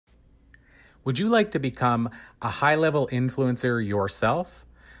Would you like to become a high-level influencer yourself?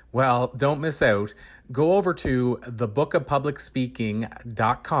 Well, don't miss out. Go over to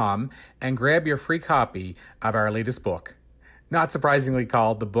thebookofpublicspeaking.com and grab your free copy of our latest book, not surprisingly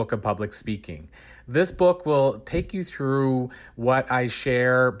called The Book of Public Speaking. This book will take you through what I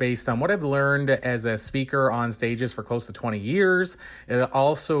share based on what I've learned as a speaker on stages for close to 20 years. It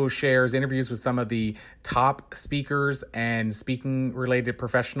also shares interviews with some of the top speakers and speaking related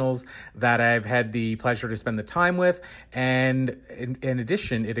professionals that I've had the pleasure to spend the time with. And in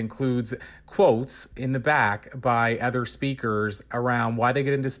addition, it includes quotes in the back by other speakers around why they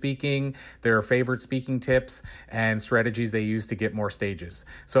get into speaking, their favorite speaking tips, and strategies they use to get more stages.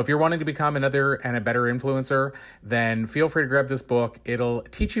 So if you're wanting to become another and a better influencer, then feel free to grab this book. It'll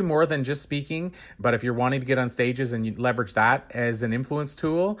teach you more than just speaking, but if you're wanting to get on stages and you leverage that as an influence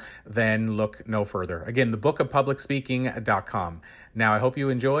tool, then look no further. Again, thebookofpublicspeaking.com. Now, I hope you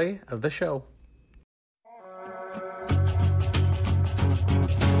enjoy the show.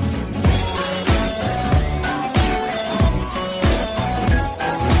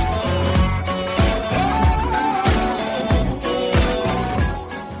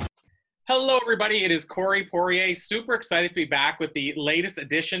 Hello, everybody. It is Corey Poirier. Super excited to be back with the latest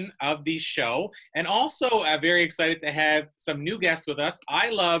edition of the show. And also very excited to have some new guests with us. I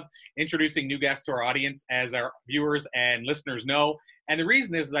love introducing new guests to our audience, as our viewers and listeners know. And the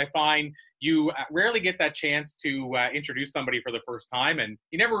reason is I find you rarely get that chance to introduce somebody for the first time. And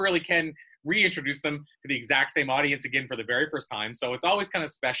you never really can reintroduce them to the exact same audience again for the very first time. So it's always kind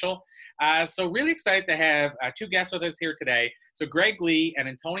of special. So really excited to have two guests with us here today. So Greg Lee and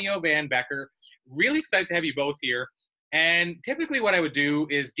Antonio Van Becker, really excited to have you both here. And typically what I would do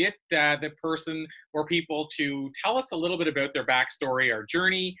is get the person or people to tell us a little bit about their backstory or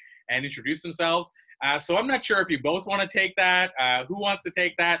journey and introduce themselves. So I'm not sure if you both want to take that, who wants to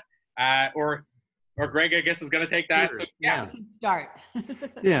take that, or Greg, I guess, is going to take that. Sure. So, yeah. Start.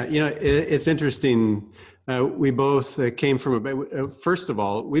 Yeah, it's interesting. We both came from, first of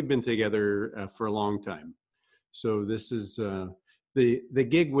all, we've been together for a long time. So this is the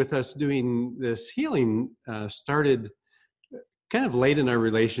gig with us doing this healing started kind of late in our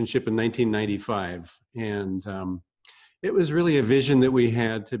relationship in 1995. And it was really a vision that we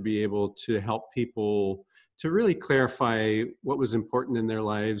had to be able to help people to really clarify what was important in their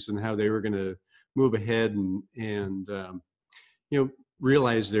lives and how they were going to move ahead and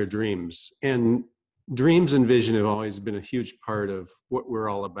realize their dreams. And dreams and vision have always been a huge part of what we're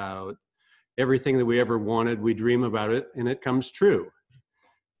all about. Everything that we ever wanted, we dream about it, and it comes true.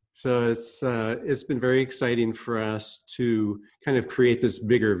 So it's been very exciting for us to kind of create this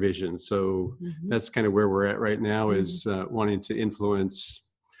bigger vision. So that's kind of where we're at right now, is wanting to influence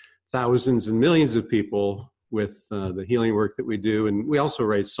thousands and millions of people with the healing work that we do. And we also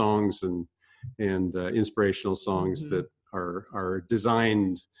write songs and inspirational songs that are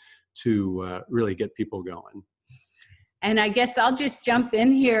designed to really get people going. And I guess I'll just jump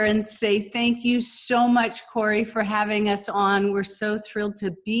in here and say thank you so much, Corey, for having us on. We're so thrilled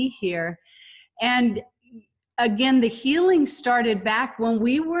to be here. And again, the healing started back when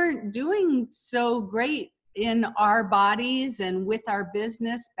we weren't doing so great in our bodies and with our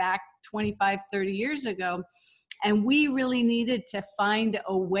business back 25, 30 years ago. And we really needed to find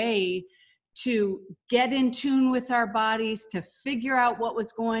a way to get in tune with our bodies, to figure out what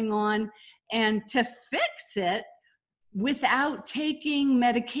was going on, and to fix it without taking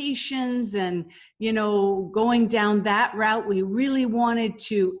medications and, going down that route. We really wanted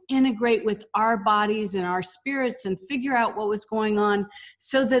to integrate with our bodies and our spirits and figure out what was going on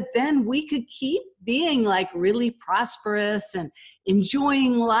so that then we could keep being like really prosperous and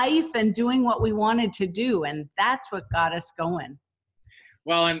enjoying life and doing what we wanted to do. And that's what got us going.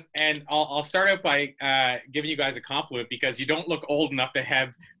 Well, and I'll start out by giving you guys a compliment, because you don't look old enough to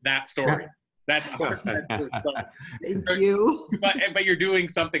have that story. That's 100%. Thank you. But you're doing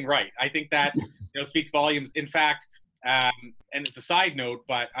something right. I think that speaks volumes. In fact, and it's a side note,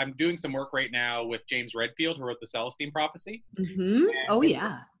 but I'm doing some work right now with James Redfield, who wrote the Celestine Prophecy. Oh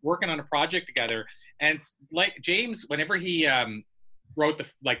yeah. Working on a project together, and like James, whenever he wrote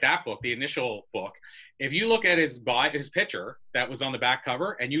that book, the initial book, if you look at his picture that was on the back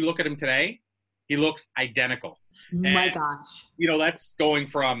cover, and you look at him today, he looks identical. My gosh. That's going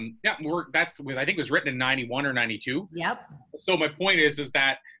from, I think it was written in 91 or 92. Yep. So my point is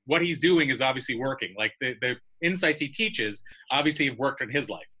that what he's doing is obviously working. Like the insights he teaches obviously have worked in his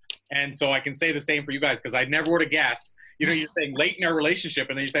life. And so I can say the same for you guys, because I never would have guessed, you're saying late in our relationship,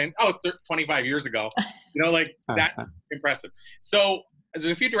 and then you're saying, 25 years ago, that's impressive. So there's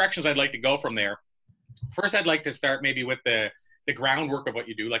a few directions I'd like to go from there. First, I'd like to start maybe with the the groundwork of what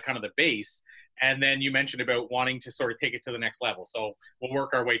you do, like kind of the base. And then you mentioned about wanting to sort of take it to the next level. So we'll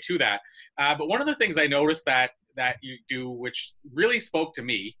work our way to that. But one of the things I noticed that you do, which really spoke to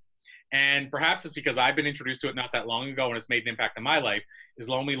me, and perhaps it's because I've been introduced to it not that long ago and it's made an impact in my life, is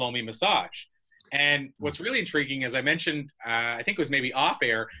Lomi Lomi massage. And what's really intriguing is I mentioned, I think it was maybe off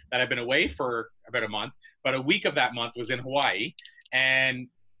air, that I've been away for about a month, but a week of that month was in Hawaii. And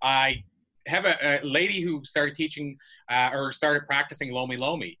I have a lady who started teaching or started practicing Lomi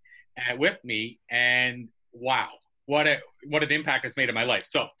Lomi with me. And wow, what an impact it's made in my life.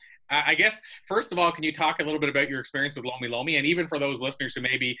 So I guess, first of all, can you talk a little bit about your experience with Lomi Lomi? And even for those listeners who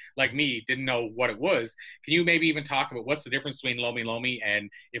maybe, like me, didn't know what it was, can you maybe even talk about what's the difference between Lomi Lomi and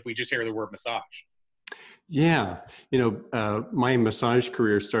if we just hear the word massage? Yeah. My massage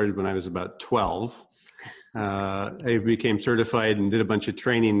career started when I was about 12. I became certified and did a bunch of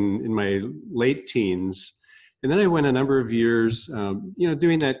training in my late teens. And then I went a number of years,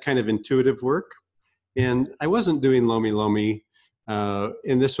 doing that kind of intuitive work. And I wasn't doing Lomi Lomi.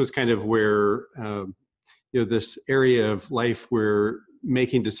 And this was kind of where, this area of life where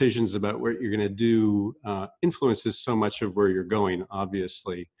making decisions about what you're going to do influences so much of where you're going,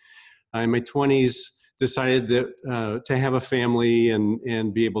 obviously. In my 20s, decided that to have a family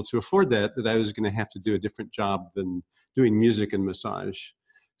and be able to afford that I was going to have to do a different job than doing music and massage.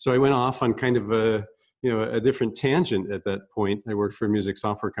 So I went off on kind of a different tangent at that point. I worked for a music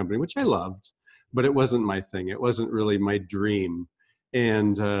software company, which I loved, but it wasn't my thing. It wasn't really my dream.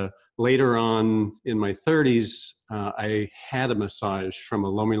 And later on in my 30s, I had a massage from a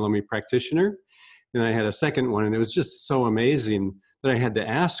Lomi Lomi practitioner, and I had a second one, and it was just so amazing that I had to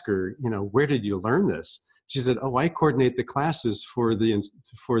ask her, where did you learn this? She said, oh, I coordinate the classes for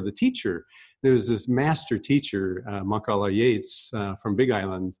the teacher. There was this master teacher, Makala Yates from Big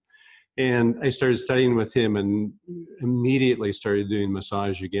Island. And I started studying with him and immediately started doing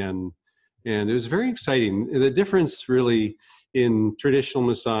massage again. And it was very exciting. The difference really in traditional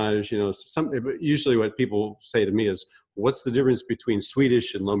massage, usually what people say to me is, what's the difference between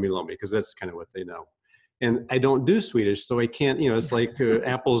Swedish and Lomi Lomi? Because that's kind of what they know. And I don't do Swedish, so I can't, it's like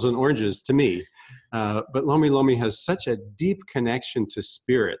apples and oranges to me. But Lomi Lomi has such a deep connection to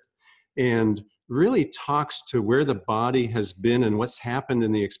spirit and really talks to where the body has been and what's happened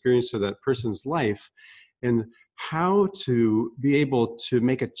in the experience of that person's life and how to be able to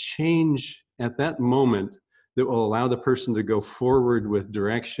make a change at that moment that will allow the person to go forward with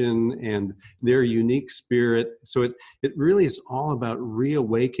direction and their unique spirit. So it really is all about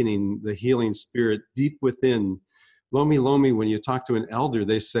reawakening the healing spirit deep within. Lomi Lomi, when you talk to an elder,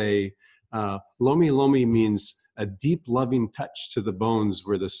 they say, Lomi Lomi means a deep loving touch to the bones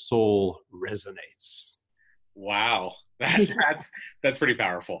where the soul resonates. Wow. That's pretty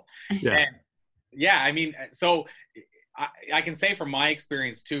powerful. Yeah. And yeah. I mean, so I can say from my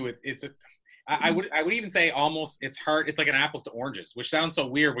experience too, I would even say almost it's hard. It's like an apples to oranges, which sounds so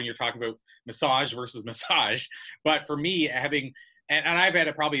weird when you're talking about massage versus massage. But for me, and I've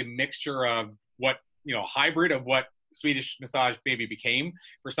had probably a mixture of what, hybrid of what Swedish massage maybe became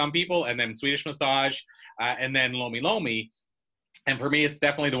for some people, and then Swedish massage, and then Lomi Lomi. And for me, it's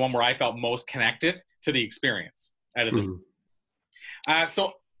definitely the one where I felt most connected to the experience out of this.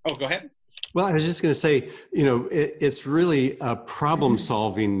 Go ahead. Well, I was just going to say, it's really a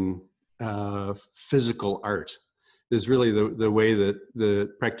problem-solving physical art is really the way that the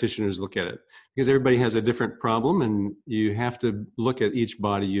practitioners look at it, because everybody has a different problem and you have to look at each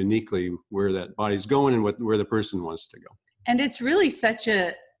body uniquely, where that body's going and where the person wants to go. And it's really such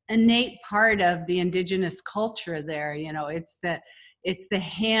a innate part of the indigenous culture there. It's the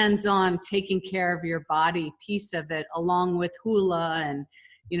hands-on taking care of your body piece of it, along with hula and,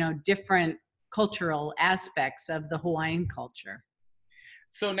 different cultural aspects of the Hawaiian culture.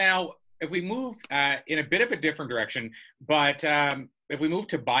 So now, if we move in a bit of a different direction, but if we move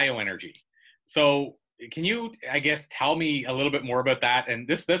to bioenergy, so can you, I guess, tell me a little bit more about that? And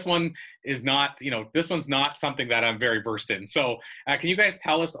this one is not, this one's not something that I'm very versed in. So can you guys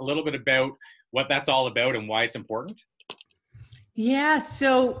tell us a little bit about what that's all about and why it's important? Yeah.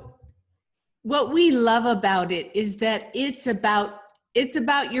 So what we love about it is that it's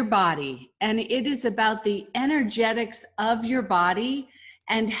about your body, and it is about the energetics of your body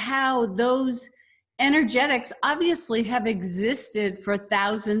and how those energetics obviously have existed for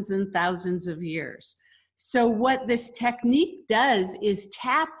thousands and thousands of years. So what this technique does is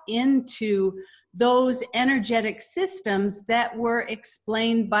tap into those energetic systems that were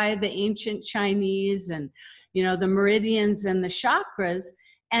explained by the ancient Chinese and, the meridians and the chakras,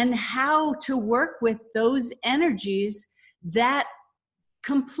 and how to work with those energies that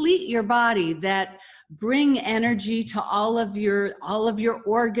complete your body, that bring energy to all of your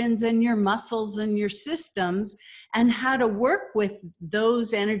organs and your muscles and your systems, and how to work with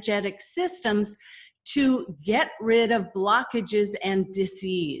those energetic systems to get rid of blockages and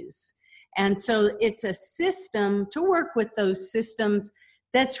disease. And so it's a system to work with those systems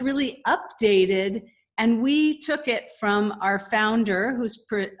that's really updated. And we took it from our founder, who's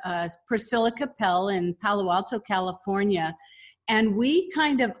Priscilla Capel in Palo Alto, California. And we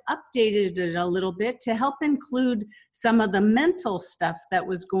kind of updated it a little bit to help include some of the mental stuff that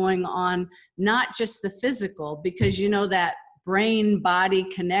was going on, not just the physical, because you know that brain-body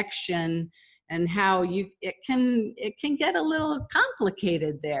connection and how it can get a little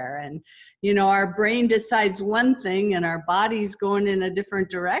complicated there. And, you know, our brain decides one thing and our body's going in a different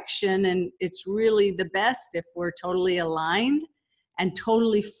direction. And it's really the best if we're totally aligned and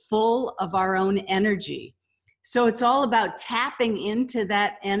totally full of our own energy. So it's all about tapping into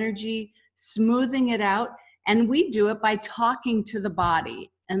that energy, smoothing it out. And we do it by talking to the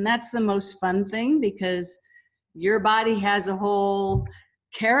body. And that's the most fun thing, because your body has a whole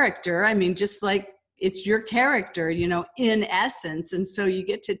character. I mean, just like it's your character, you know, in essence. And so you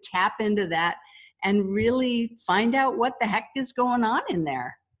get to tap into that and really find out what the heck is going on in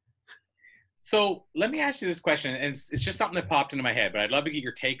there. So let me ask you this question, and it's just something that popped into my head, but I'd love to get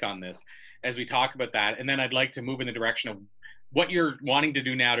your take on this as we talk about that. And then I'd like to move in the direction of what you're wanting to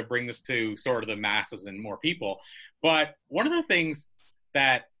do now to bring this to sort of the masses and more people. But one of the things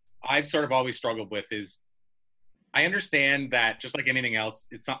that I've sort of always struggled with is, I understand that just like anything else,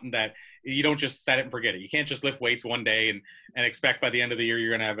 it's something that you don't just set it and forget it. You can't just lift weights one day and expect by the end of the year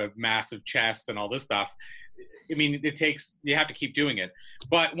you're going to have a massive chest and all this stuff. I mean, you have to keep doing it.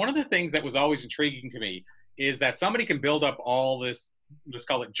 But one of the things that was always intriguing to me is that somebody can build up all this, let's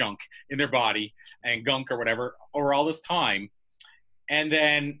call it junk, in their body and gunk or whatever over all this time. And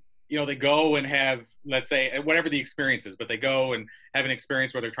then, you know, they go and have, let's say, whatever the experience is, but they go and have an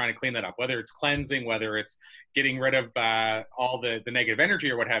experience where they're trying to clean that up, whether it's cleansing, whether it's getting rid of all the negative energy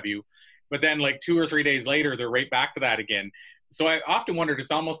or what have you. But then like 2 or 3 days later, they're right back to that again. So I often wondered,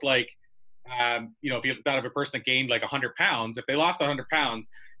 it's almost like, you know, if you thought of a person that gained like 100 pounds, if they lost 100 pounds,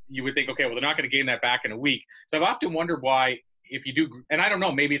 you would think, okay, well, they're not going to gain that back in a week. So I've often wondered why, if you do, and I don't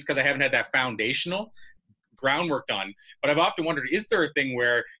know, maybe it's because I haven't had that foundational groundwork done, but I've often wondered, is there a thing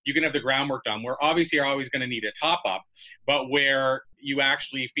where you can have the groundwork done where obviously you're always going to need a top up, but where you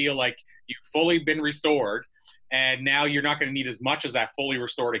actually feel like you've fully been restored and now you're not going to need as much as that fully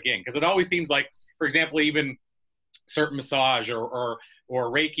restored again? Because it always seems like, for example, even certain massage or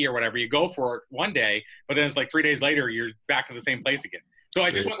Reiki or whatever, you go for it one day, but then it's like 3 days later, you're back to the same place again. So I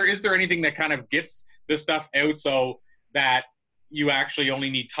just wonder, is there anything that kind of gets this stuff out so that you actually only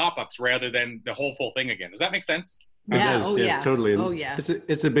need top-ups rather than the whole full thing again? Does that make sense? Yeah. It does, yeah. Totally. Oh, yeah.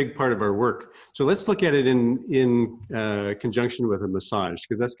 It's a big part of our work. So let's look at it in conjunction with a massage,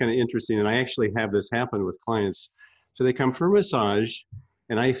 because that's kind of interesting. And I actually have this happen with clients. So they come for a massage,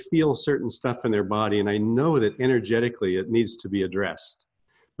 and I feel certain stuff in their body, and I know that energetically it needs to be addressed.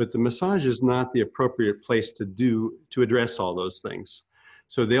 But the massage is not the appropriate place to address all those things.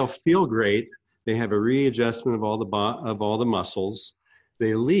 So they'll feel great. They have a readjustment of all the muscles.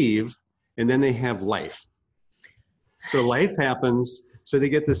 They leave, and then they have life. So life happens. So they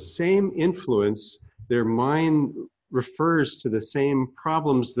get the same influence. Their mind refers to the same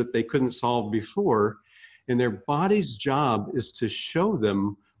problems that they couldn't solve before, and their body's job is to show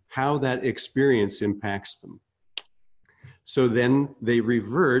them how that experience impacts them. So then they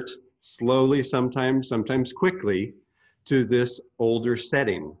revert slowly, sometimes quickly, to this older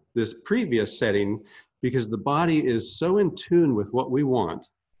setting, this previous setting, because the body is so in tune with what we want,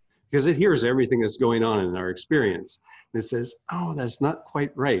 because it hears everything that's going on in our experience. And it says, oh, that's not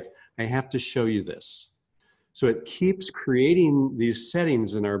quite right. I have to show you this. So it keeps creating these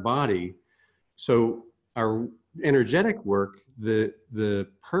settings in our body. So our energetic work, the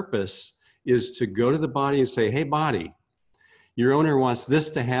purpose is to go to the body and say, hey, body, your owner wants this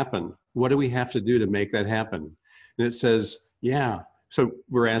to happen. What do we have to do to make that happen? And it says, yeah. So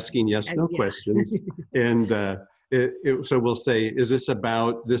we're asking yes/no questions. And so we'll say, is this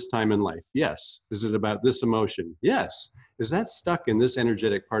about this time in life? Yes. Is it about this emotion? Yes. Is that stuck in this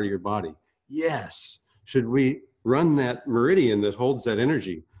energetic part of your body? Yes. Should we run that meridian that holds that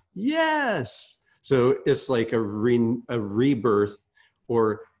energy? Yes. So it's like a rebirth,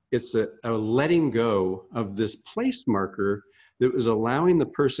 or it's a letting go of this place marker that was allowing the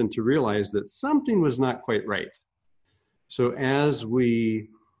person to realize that something was not quite right. So as we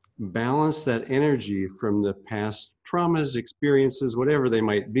balance that energy from the past traumas, experiences, whatever they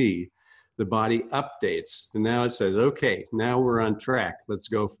might be, the body updates. And now it says, okay, now we're on track. Let's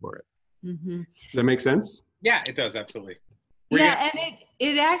go for it. Mm-hmm. Does that make sense? Yeah, it does. Absolutely. Yeah, and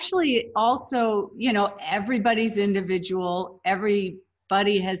it actually also, everybody's individual.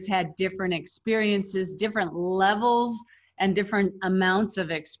 Everybody has had different experiences, different levels, and different amounts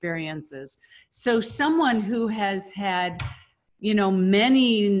of experiences. So someone who has had,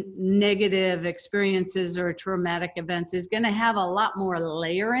 many negative experiences or traumatic events is going to have a lot more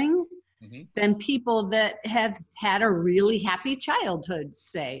layering than people that have had a really happy childhood,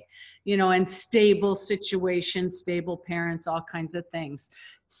 say. And stable situations, stable parents, all kinds of things.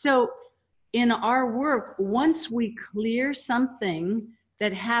 So in our work, once we clear something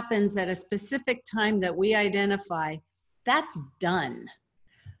that happens at a specific time that we identify, that's done.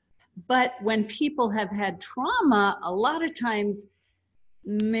 But when people have had trauma, a lot of times,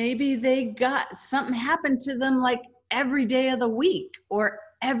 maybe they got something happened to them like every day of the week or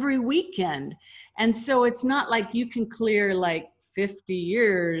every weekend. And so it's not like you can clear like 50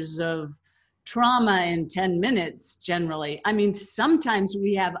 years of trauma in 10 minutes generally. I mean, sometimes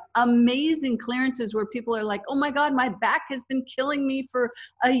we have amazing clearances where people are like, oh my God, my back has been killing me for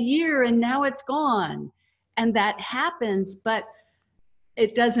a year and now it's gone. And that happens, but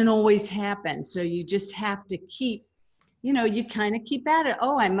it doesn't always happen. So you just have to keep, you kind of keep at it.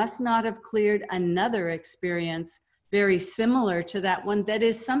 Oh, I must not have cleared another experience very similar to that one. That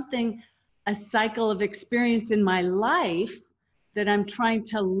is something, a cycle of experience in my life that I'm trying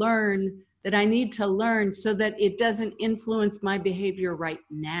to learn, that I need to learn so that it doesn't influence my behavior right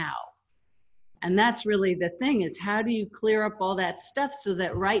now. And that's really the thing, is how do you clear up all that stuff so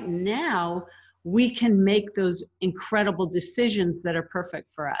that right now we can make those incredible decisions that are perfect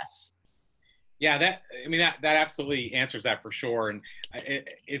for us. Yeah, that absolutely answers that for sure. And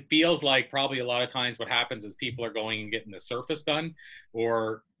it feels like probably a lot of times what happens is people are going and getting the surface done,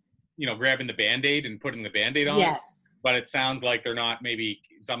 or, grabbing the Band-Aid and putting the Band-Aid on. Yes. But it sounds like they're not, maybe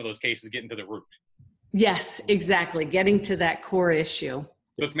some of those cases, getting to the root. Yes, exactly. Getting to that core issue.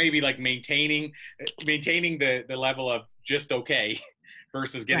 So it's maybe like maintaining the level of just okay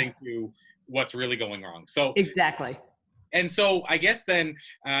versus getting to what's really going wrong. So exactly. And so I guess then,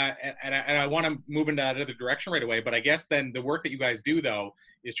 and I want to move in that other direction right away, but I guess then the work that you guys do, though,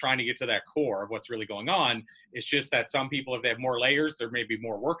 is trying to get to that core of what's really going on. It's just that some people, if they have more layers, there may be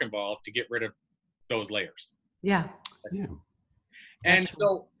more work involved to get rid of those layers. Yeah. Yeah. And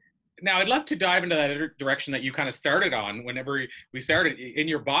so now I'd love to dive into that direction that you kind of started on whenever we started. In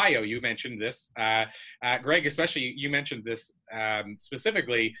your bio, you mentioned this, Greg, especially you mentioned this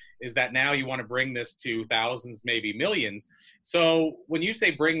specifically, is that now you want to bring this to thousands, maybe millions. So when you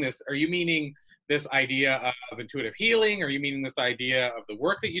say bring this, are you meaning this idea of intuitive healing? Are you meaning this idea of the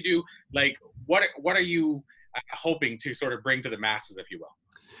work that you do? Like, what are you hoping to sort of bring to the masses, if you will?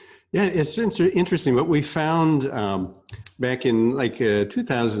 Yeah, it's interesting. What we found back in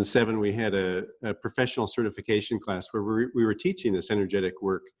 2007, we had a professional certification class where we were teaching this energetic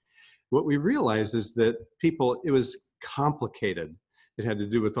work. What we realized is that it was complicated. It had to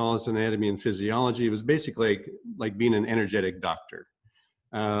do with all its anatomy and physiology. It was basically like being an energetic doctor.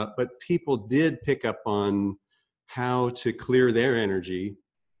 But people did pick up on how to clear their energy,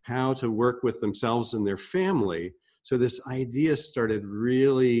 how to work with themselves and their family. So this idea started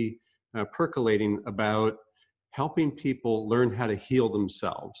really percolating about helping people learn how to heal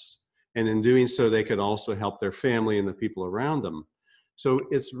themselves. And in doing so, they could also help their family and the people around them. So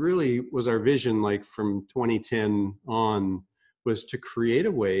it's really was our vision, like from 2010 on, was to create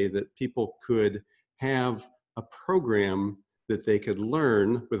a way that people could have a program that they could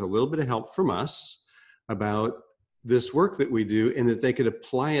learn with a little bit of help from us about this work that we do, and that they could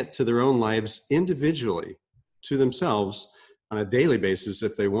apply it to their own lives individually, to themselves on a daily basis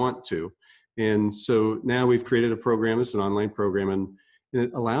if they want to. And so now we've created a program, it's an online program, and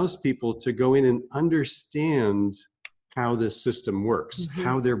it allows people to go in and understand how this system works,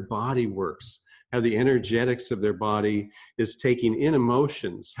 how their body works, how the energetics of their body is taking in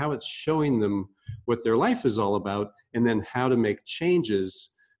emotions, how it's showing them what their life is all about, and then how to make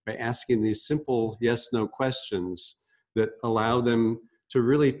changes by asking these simple yes/no questions that allow them to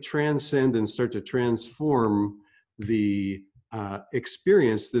really transcend and start to transform the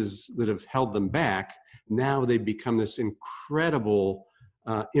experiences that have held them back. Now they become this incredible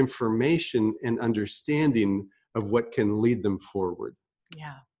information and understanding of what can lead them forward.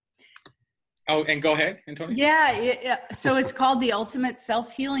 Yeah. Oh, and go ahead, Antonia. Yeah. So it's called the Ultimate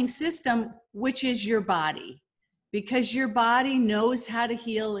Self-Healing System, which is your body. Because your body knows how to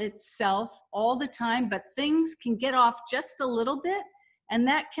heal itself all the time, but things can get off just a little bit, and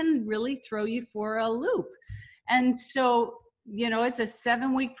that can really throw you for a loop. And so, it's a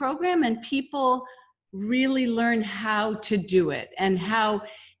 7-week program, and people really learn how to do it and how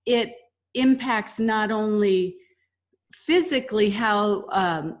it impacts not only physically how,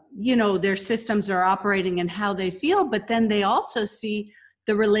 their systems are operating and how they feel, but then they also see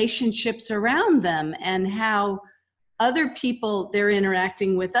the relationships around them and how other people, they're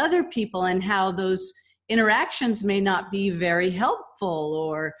interacting with other people, and how those interactions may not be very helpful,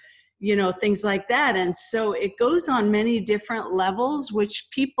 or things like that. And so it goes on many different levels, which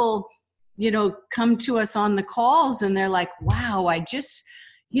people come to us on the calls and they're like, wow, I just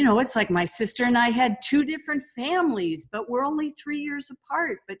it's like my sister and I had two different families, but we're only 3 years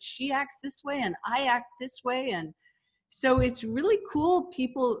apart, but she acts this way and I act this way. And so it's really cool,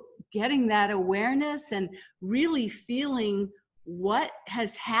 people getting that awareness and really feeling what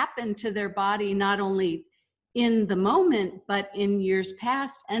has happened to their body, not only in the moment, but in years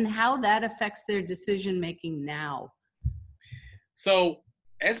past, and how that affects their decision-making now. So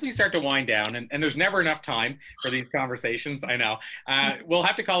as we start to wind down, and there's never enough time for these conversations, I know, we'll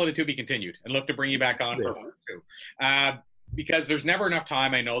have to call it a to be continued and look to bring you back on for part two. Because there's never enough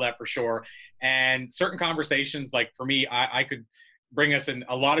time, I know that for sure. And certain conversations, like for me, I could bring us in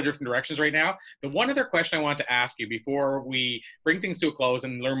a lot of different directions right now. The one other question I want to ask you before we bring things to a close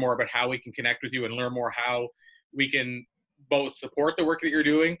and learn more about how we can connect with you and learn more how we can both support the work that you're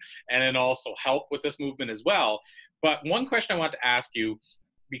doing and then also help with this movement as well. But one question I want to ask you,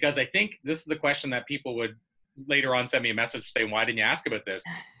 because I think this is the question that people would later on send me a message saying, why didn't you ask about this?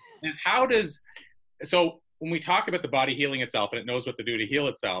 Is so when we talk about the body healing itself and it knows what to do to heal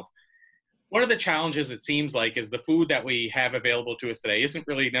itself, one of the challenges, it seems like, is the food that we have available to us today isn't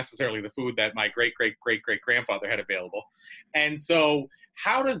really necessarily the food that my great-great-great-great-grandfather had available. And so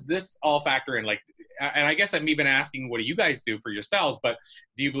how does this all factor in? Like, and I guess I'm even asking, what do you guys do for yourselves? But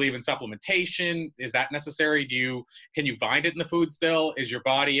do you believe in supplementation? Is that necessary? Can you find it in the food still? Is your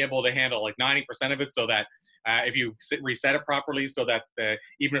body able to handle like 90% of it, so that if you reset it properly, so that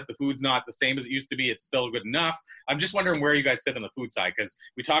even if the food's not the same as it used to be, it's still good enough? I'm just wondering where you guys sit on the food side, because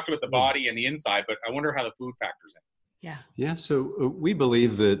we talked about the body and the inside, but I wonder how the food factors in. Yeah. So we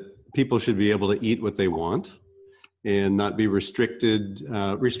believe that people should be able to eat what they want and not be restricted.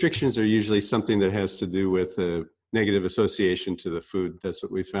 Restrictions are usually something that has to do with a negative association to the food. That's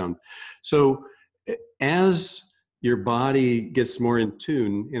what we found. So as your body gets more in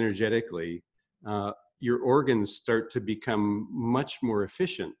tune energetically, your organs start to become much more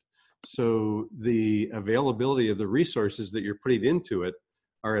efficient. So the availability of the resources that you're putting into it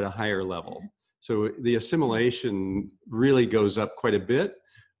are at a higher level. So the assimilation really goes up quite a bit.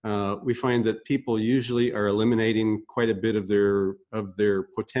 We find that people usually are eliminating quite a bit of their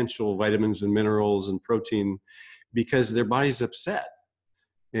potential vitamins and minerals and protein because their body's upset.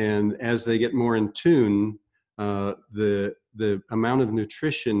 And as they get more in tune, the amount of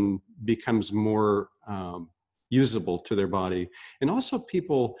nutrition becomes more usable to their body. And also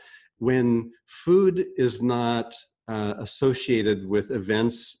people, when food is not associated with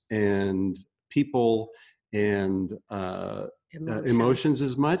events and people and emotions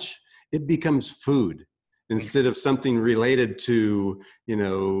as much, it becomes food instead of something related to,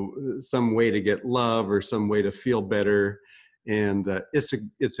 some way to get love or some way to feel better. And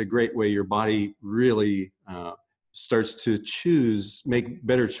it's a great way your body really starts to make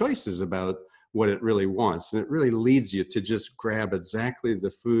better choices about what it really wants. And it really leads you to just grab exactly the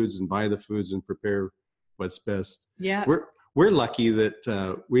foods and buy the foods and prepare what's best. Yeah. We're lucky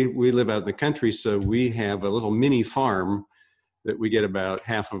that we live out in the country, so we have a little mini farm that we get about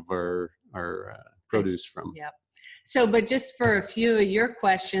half of our produce from. Yep. So, but just for a few of your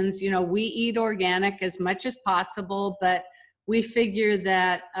questions, we eat organic as much as possible, but we figure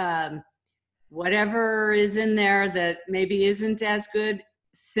that whatever is in there that maybe isn't as good,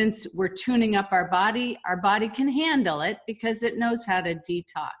 since we're tuning up our body can handle it because it knows how to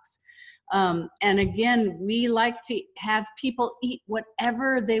detox. And again, we like to have people eat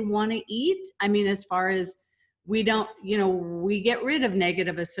whatever they want to eat. I mean, as far as we don't, we get rid of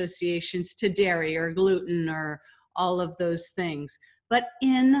negative associations to dairy or gluten or all of those things, but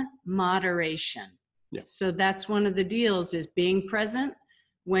in moderation. Yeah. So that's one of the deals, is being present.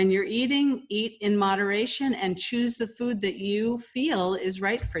 When you're eating, eat in moderation and choose the food that you feel is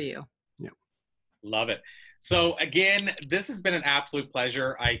right for you. Yeah. Love it. So again, this has been an absolute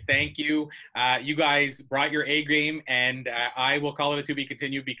pleasure. I thank you. You guys brought your A game, and I will call it a to be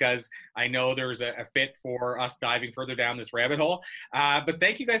continued because I know there's a fit for us diving further down this rabbit hole. But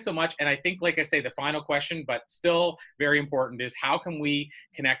thank you guys so much. And I think, like I say, the final question, but still very important, is how can we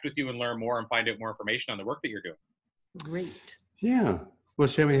connect with you and learn more and find out more information on the work that you're doing? Great. Yeah. Well,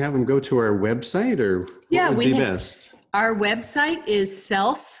 shall we have them go to our website, or what would be best? Our website is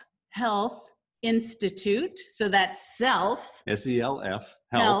selfhealth Institute. So that's self. SELF,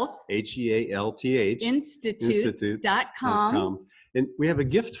 Health. HEALTH. Institute.com. And we have a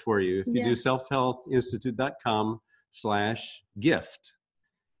gift for you if you do selfhealthinstitute.com/gift.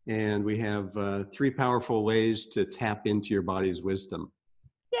 And we have 3 powerful ways to tap into your body's wisdom.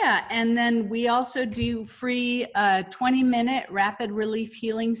 Yeah, and then we also do free 20-minute rapid relief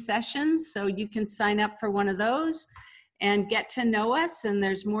healing sessions. So you can sign up for one of those and get to know us. And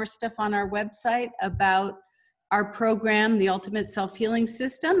there's more stuff on our website about our program, The Ultimate Self-Healing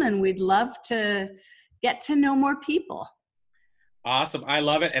System. And we'd love to get to know more people. Awesome. I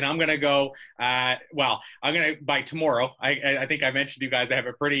love it. And I'm going to go, by tomorrow, I think I mentioned to you guys, I have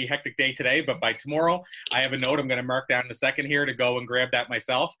a pretty hectic day today, but by tomorrow, I have a note I'm going to mark down in a second here to go and grab that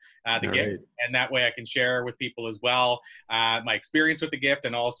myself, the gift. Right. And that way I can share with people as well, my experience with the gift.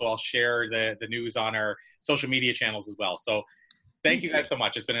 And also I'll share the news on our social media channels as well. So thank you guys so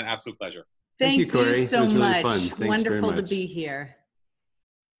much. It's been an absolute pleasure. Thank you, Corey. So it was much. Really fun. Wonderful to be here.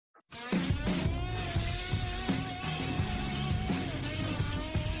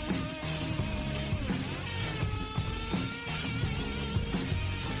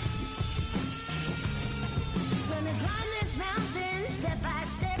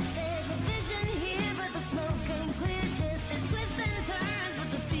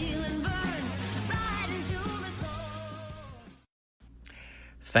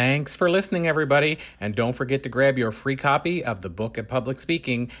 Thanks for listening, everybody. And don't forget to grab your free copy of the Book of Public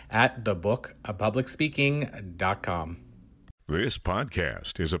Speaking at thebookofpublicspeaking.com. This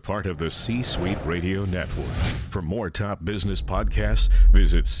podcast is a part of the C-Suite Radio Network. For more top business podcasts,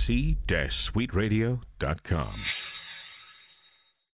 visit c-suiteradio.com.